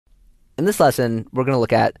In this lesson, we're going to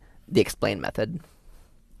look at the explain method.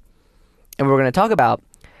 And we're going to talk about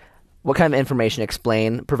what kind of information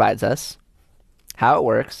explain provides us, how it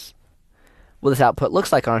works, what this output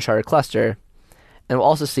looks like on a sharded cluster, and we'll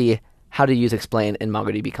also see how to use explain in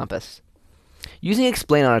MongoDB Compass. Using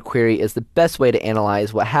explain on a query is the best way to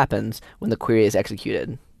analyze what happens when the query is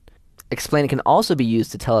executed. Explain can also be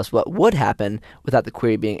used to tell us what would happen without the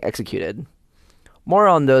query being executed. More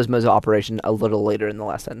on those modes of operation a little later in the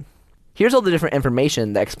lesson. Here's all the different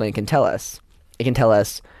information that explain can tell us. It can tell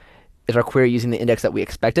us, is our query using the index that we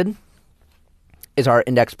expected? Is our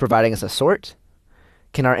index providing us a sort?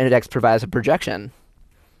 Can our index provide us a projection?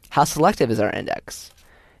 How selective is our index?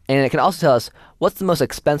 And it can also tell us what's the most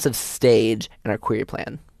expensive stage in our query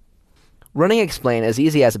plan. Running explain is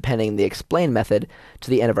easy as appending the explain method to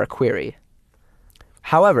the end of our query.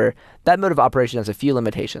 However, that mode of operation has a few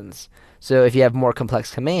limitations. So if you have more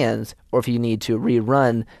complex commands, or if you need to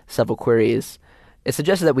rerun several queries, it's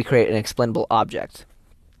suggested that we create an explainable object.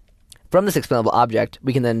 From this explainable object,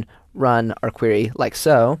 we can then run our query like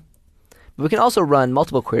so, but we can also run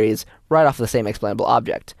multiple queries right off the same explainable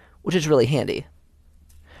object, which is really handy.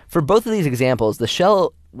 For both of these examples, the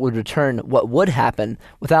shell would return what would happen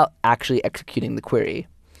without actually executing the query.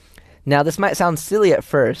 Now, this might sound silly at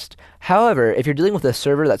first. However, if you're dealing with a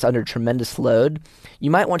server that's under tremendous load, you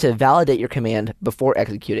might want to validate your command before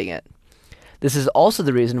executing it. This is also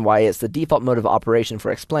the reason why it's the default mode of operation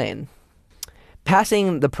for explain.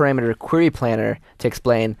 Passing the parameter query planner to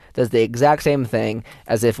explain does the exact same thing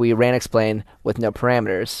as if we ran explain with no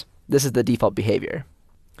parameters. This is the default behavior.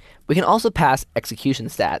 We can also pass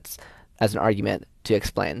executionstats as an argument to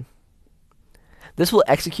explain. This will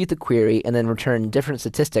execute the query and then return different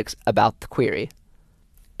statistics about the query.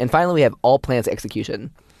 And finally, we have all plans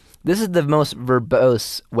execution. This is the most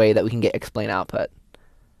verbose way that we can get explain output.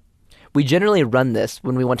 We generally run this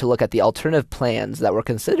when we want to look at the alternative plans that were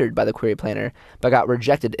considered by the query planner but got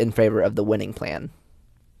rejected in favor of the winning plan.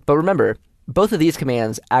 But remember, both of these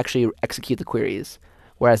commands actually execute the queries,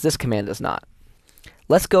 whereas this command does not.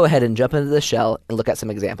 Let's go ahead and jump into the shell and look at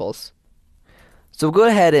some examples. So we'll go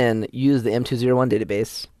ahead and use the M201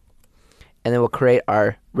 database, and then we'll create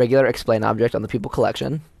our regular explain object on the people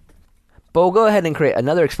collection. But we'll go ahead and create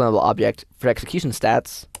another explainable object for execution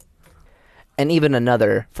stats, and even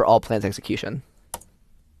another for all plans execution.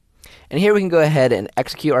 And here we can go ahead and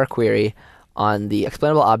execute our query on the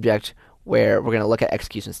explainable object where we're going to look at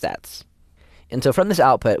execution stats. And so from this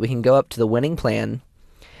output, we can go up to the winning plan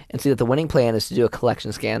and see that the winning plan is to do a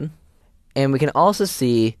collection scan. And we can also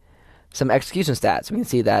see some execution stats. We can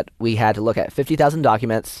see that we had to look at 50,000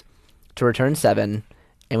 documents to return 7,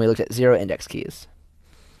 and we looked at 0 index keys.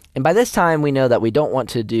 And by this time, we know that we don't want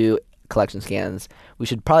to do collection scans. We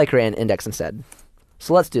should probably create an index instead.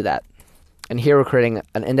 So let's do that. And here we're creating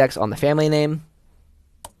an index on the family name.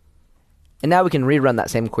 And now we can rerun that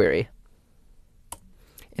same query.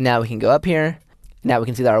 And now we can go up here. Now we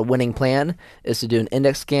can see that our winning plan is to do an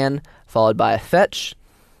index scan followed by a fetch.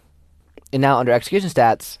 And now under execution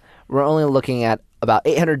stats, we're only looking at about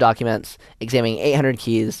 800 documents, examining 800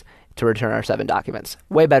 keys to return our 7 documents.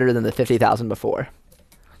 Way better than the 50,000 before.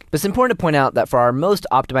 But it's important to point out that for our most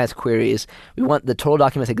optimized queries, we want the total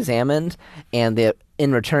documents examined and the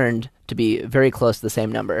in returned to be very close to the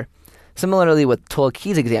same number. Similarly, with total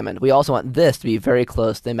keys examined, we also want this to be very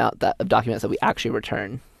close to the amount of documents that we actually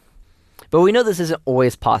return. But we know this isn't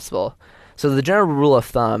always possible. So the general rule of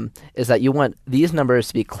thumb is that you want these numbers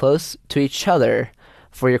to be close to each other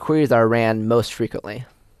for your queries that are ran most frequently.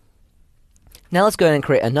 Now let's go ahead and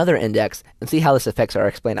create another index and see how this affects our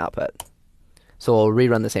explain output. So we'll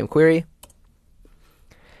rerun the same query.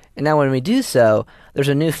 And now when we do so, there's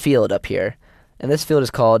a new field up here. And this field is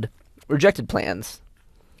called rejected plans.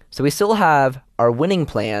 So we still have our winning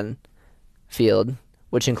plan field,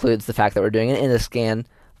 which includes the fact that we're doing an index scan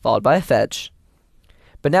followed by a fetch.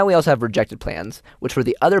 But now we also have rejected plans, which were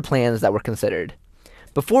the other plans that were considered.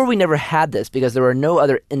 Before, we never had this because there were no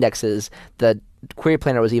other indexes that query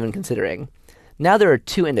planner was even considering. Now there are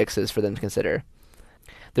 2 indexes for them to consider.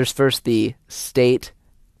 There's first the state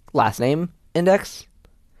last name index,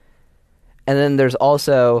 and then there's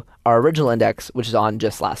also our original index, which is on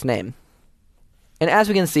just last name. And as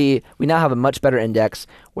we can see, we now have a much better index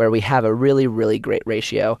where we have a really, really great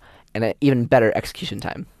ratio and an even better execution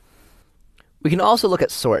time. We can also look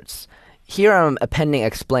at sorts. Here I'm appending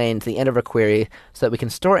explain to the end of our query so that we can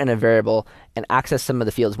store it in a variable and access some of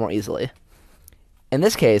the fields more easily. In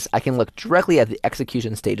this case, I can look directly at the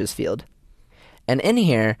execution stages field. And in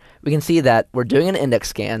here, we can see that we're doing an index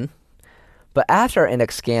scan, but after our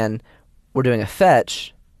index scan, we're doing a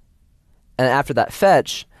fetch, and after that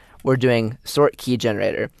fetch, we're doing sort key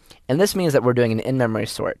generator. And this means that we're doing an in-memory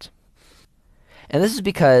sort. And this is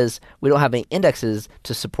because we don't have any indexes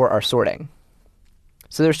to support our sorting.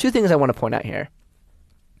 So there's two things I want to point out here.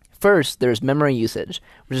 First, there's memory usage,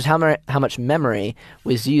 which is how much memory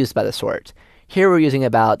was used by the sort. Here we're using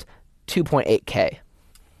about 2.8K.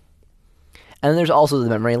 And then there's also the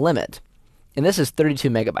memory limit. And this is 32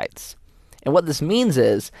 megabytes. And what this means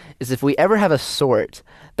is if we ever have a sort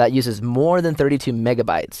that uses more than 32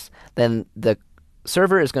 megabytes, then the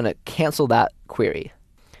server is going to cancel that query.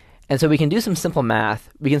 And so we can do some simple math.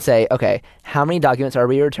 We can say, okay, how many documents are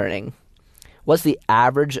we returning? What's the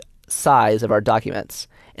average size of our documents?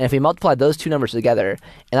 And if we multiply those two numbers together,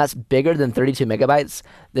 and that's bigger than 32 megabytes,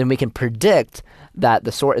 then we can predict that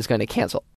the sort is going to cancel.